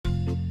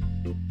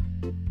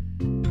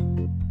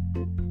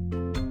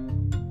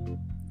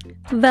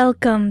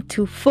Welcome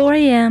to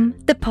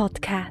 4am, the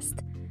podcast.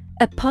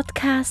 A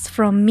podcast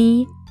from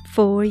me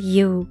for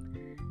you.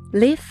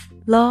 Live,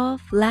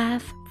 love,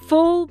 laugh,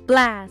 full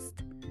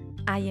blast.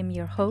 I am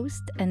your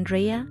host,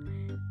 Andrea.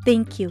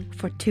 Thank you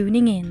for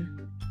tuning in.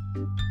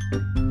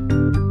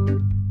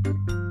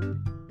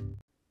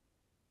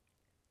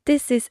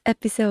 This is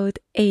episode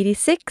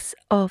 86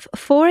 of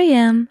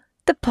 4am,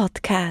 the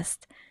podcast.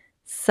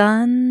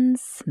 Sun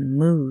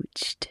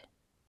Smooched.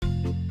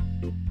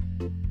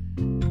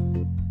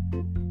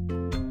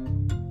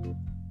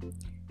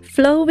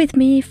 Flow with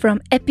me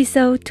from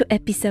episode to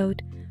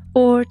episode,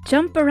 or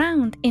jump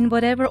around in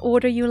whatever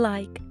order you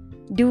like.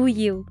 Do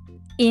you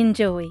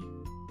enjoy?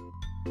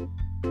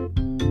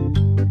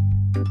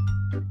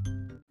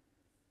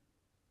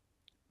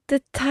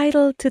 The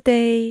title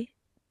today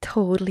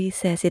totally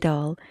says it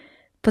all,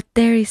 but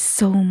there is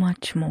so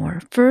much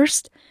more.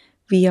 First,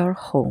 we are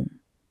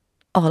home.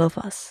 All of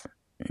us.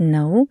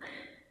 No,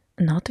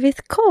 not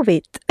with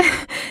COVID.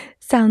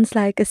 Sounds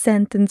like a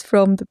sentence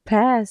from the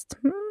past.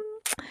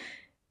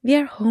 We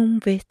are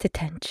home with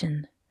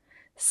detention.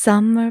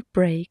 Summer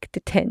break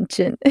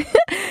detention.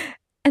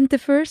 And the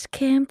first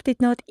camp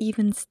did not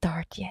even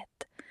start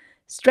yet.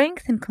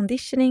 Strength and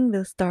conditioning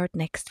will start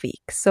next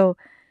week. So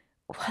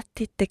what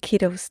did the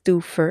kiddos do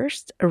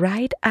first,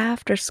 right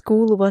after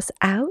school was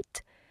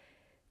out?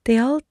 They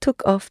all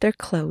took off their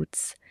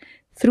clothes,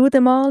 threw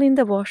them all in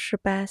the washer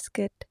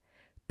basket,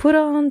 put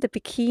on the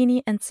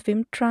bikini and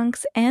swim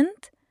trunks,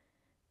 and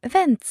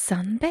went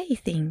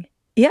sunbathing.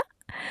 Yeah.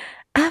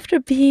 After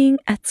being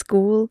at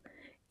school,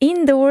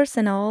 indoors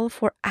and all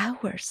for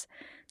hours,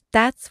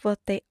 that's what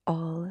they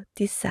all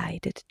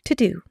decided to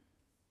do.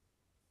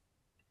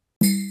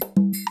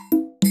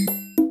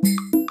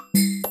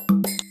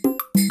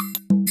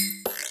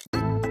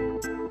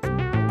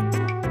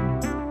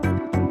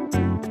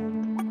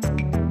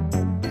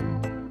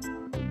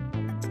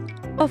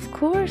 Of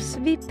course,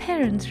 we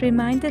parents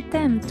reminded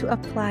them to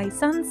apply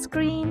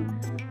sunscreen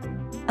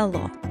a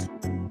lot.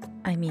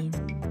 I mean,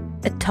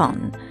 a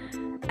ton.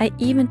 I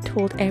even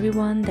told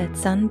everyone that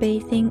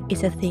sunbathing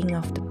is a thing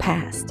of the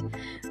past,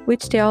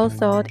 which they all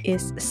thought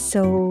is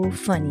so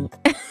funny.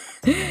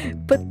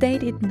 But they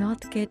did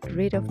not get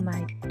rid of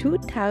my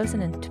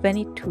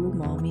 2022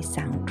 mommy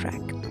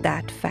soundtrack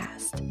that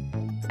fast.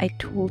 I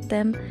told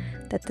them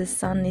that the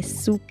sun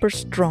is super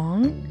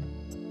strong.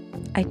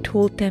 I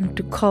told them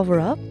to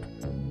cover up.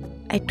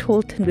 I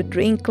told them to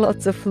drink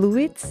lots of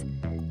fluids.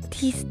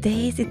 These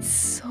days it's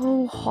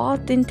so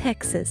hot in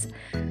Texas.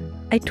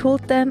 I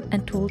told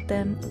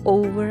them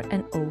over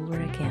and over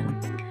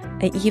again.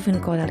 I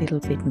even got a little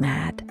bit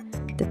mad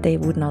that they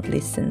would not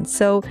listen.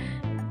 So,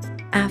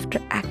 after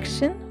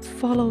action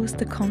follows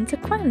the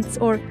consequence,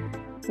 or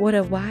what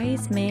a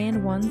wise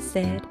man once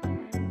said,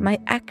 my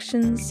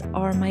actions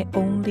are my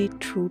only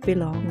true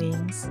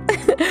belongings.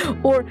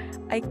 Or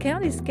I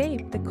cannot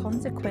escape the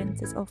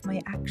consequences of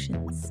my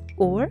actions.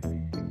 Or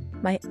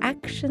my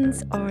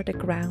actions are the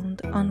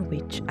ground on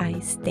which I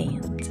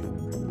stand.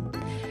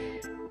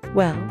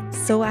 Well,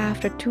 so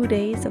after 2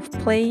 days of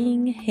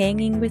playing,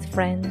 hanging with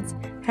friends,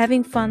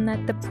 having fun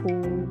at the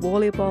pool,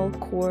 volleyball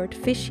court,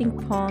 fishing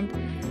pond,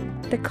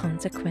 the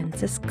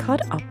consequences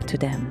caught up to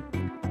them.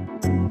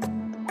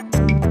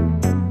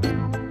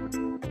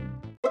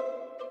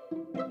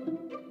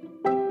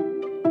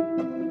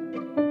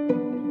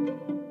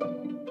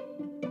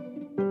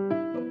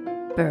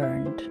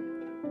 Burned,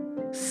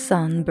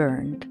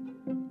 sunburned,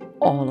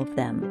 all of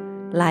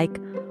them, like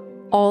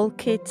all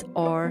kids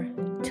are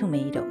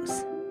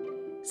tomatoes.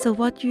 So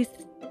what you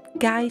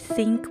guys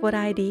think what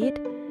I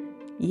did?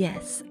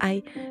 Yes,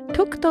 I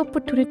took the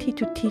opportunity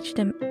to teach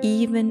them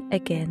even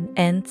again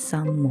and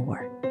some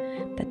more.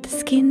 That the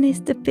skin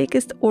is the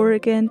biggest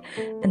organ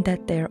and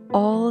that they're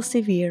all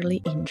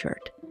severely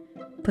injured.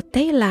 But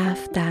they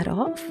laughed that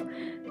off,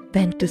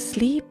 went to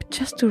sleep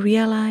just to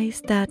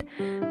realize that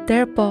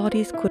their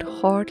bodies could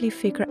hardly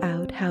figure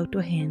out how to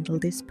handle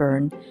this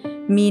burn,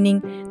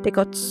 meaning they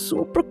got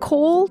super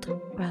cold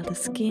while the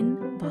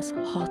skin was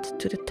hot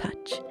to the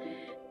touch.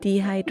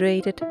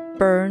 Dehydrated,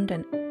 burned,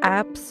 and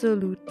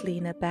absolutely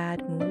in a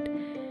bad mood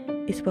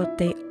is what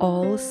they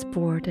all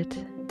sported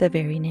the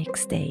very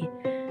next day.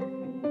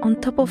 On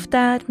top of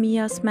that,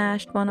 Mia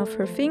smashed one of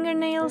her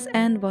fingernails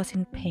and was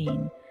in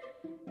pain.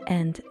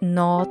 And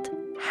not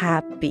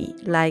happy,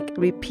 like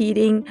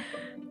repeating,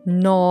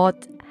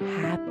 not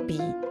happy.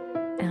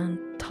 And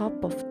on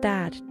top of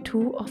that,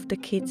 2 of the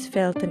kids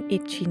felt an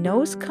itchy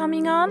nose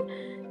coming on,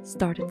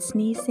 started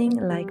sneezing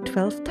like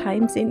 12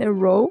 times in a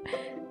row,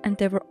 and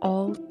they were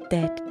all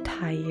dead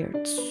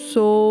tired,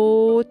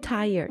 so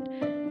tired.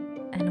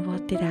 And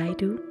what did I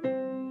do?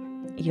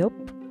 Yup,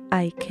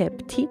 I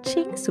kept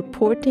teaching,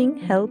 supporting,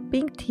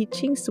 helping,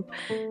 teaching,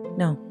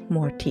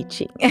 more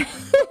teaching.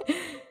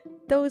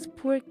 Those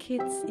poor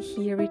kids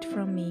hear it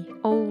from me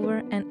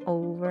over and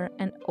over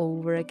and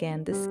over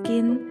again. The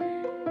skin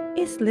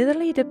is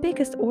literally the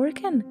biggest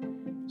organ.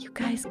 You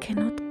guys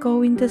cannot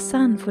go in the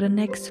sun for the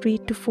next 3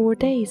 to 4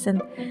 days,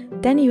 and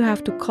then you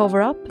have to cover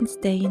up and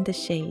stay in the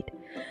shade.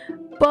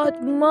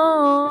 But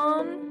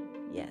Mom,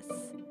 Yes,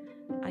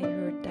 I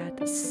heard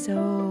that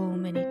so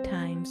many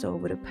times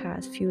over the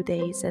past few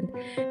days, and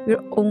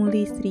we're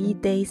only 3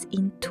 days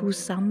into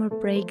summer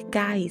break,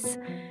 guys.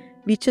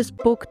 We just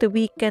booked a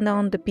weekend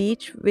on the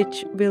beach,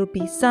 which will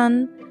be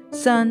sun,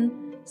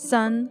 sun,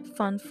 sun,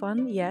 fun,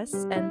 fun,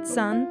 yes, and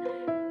sun,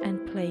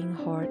 and playing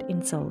hard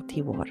in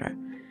salty water.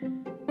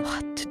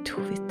 What to do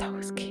with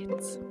those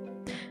kids?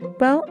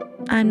 Well,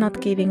 I'm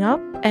not giving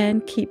up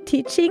and keep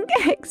teaching,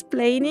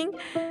 explaining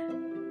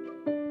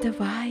the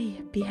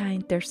why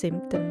behind their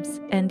symptoms,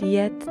 and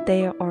yet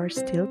they are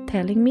still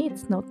telling me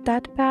it's not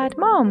that bad,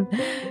 Mom.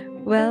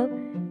 Well,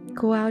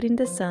 go out in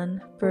the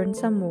sun, burn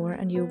some more,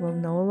 and you will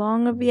no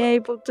longer be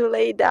able to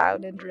lay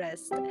down and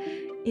rest.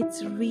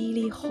 It's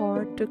really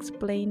hard to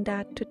explain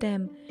that to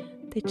them.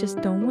 They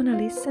just don't want to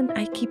listen.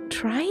 I keep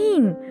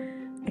trying.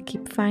 I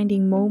keep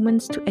finding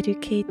moments to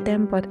educate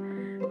them, but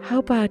how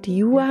about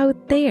you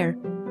out there?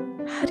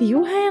 How do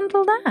you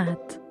handle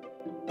that?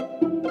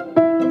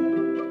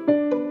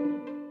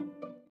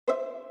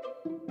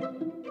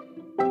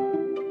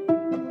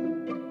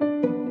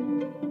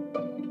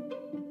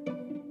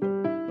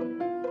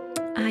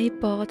 I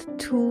bought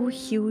 2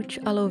 huge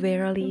aloe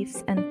vera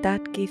leaves, and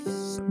that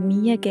gives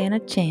me again a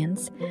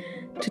chance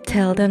to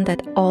tell them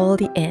that all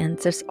the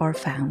answers are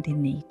found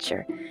in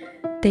nature.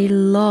 They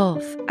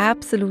love,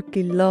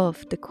 absolutely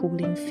love the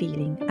cooling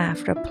feeling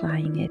after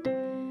applying it,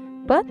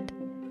 but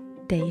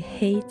they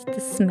hate the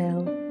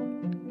smell,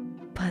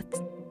 but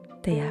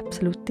they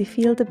absolutely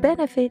feel the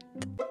benefit.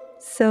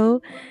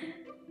 So,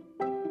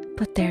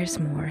 but there's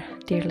more,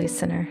 dear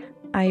listener.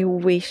 I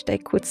wished I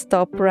could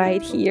stop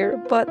right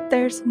here, but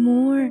there's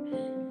more.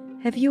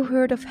 Have you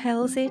heard of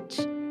Hell's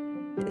Itch?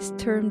 This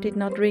term did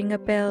not ring a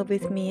bell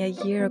with me a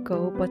year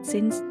ago, but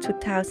since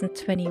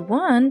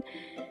 2021,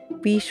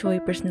 we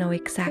Schwabers know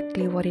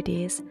exactly what it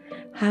is,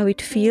 how it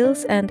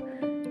feels, and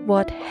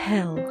what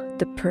hell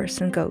the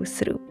person goes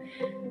through.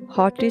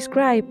 Hard to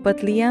describe, but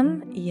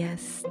Liam,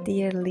 yes,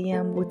 dear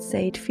Liam would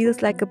say it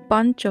feels like a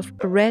bunch of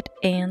red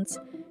ants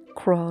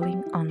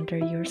crawling under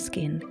your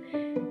skin,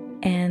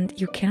 and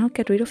you cannot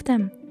get rid of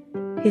them.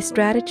 His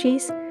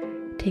strategies: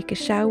 take a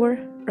shower,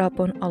 rub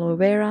on aloe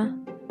vera,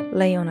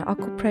 lay on an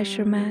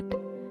acupressure mat,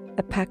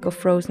 a pack of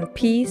frozen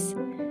peas.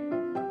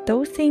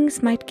 Those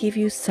things might give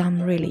you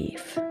some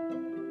relief.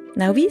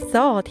 Now, we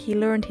thought he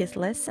learned his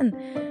lesson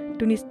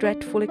during his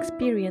dreadful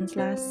experience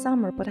last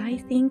summer, but I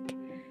think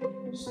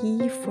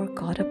he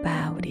forgot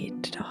about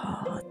it.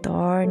 Oh,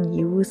 darn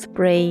youth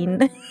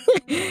brain.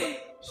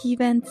 He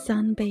went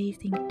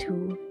sunbathing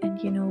too,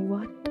 and you know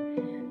what?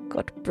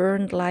 Got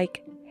burned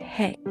like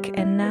heck,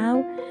 and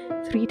now,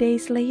 3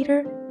 days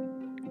later,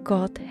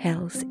 got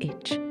Hell's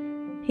Itch.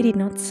 He did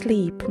not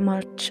sleep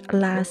much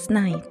last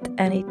night,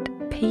 and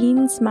it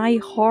pains my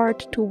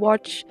heart to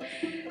watch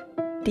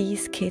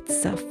these kids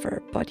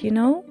suffer. But you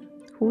know,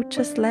 who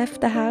just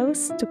left the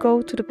house to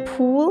go to the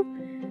pool?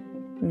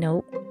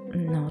 No,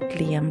 not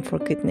Liam, for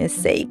goodness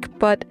sake,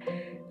 but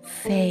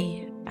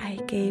Faye. I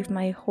gave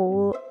my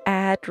whole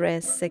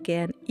address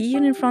again,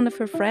 even in front of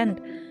her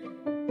friend.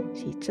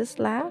 She just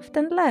laughed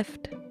and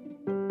left.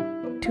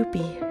 To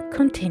be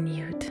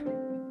continued.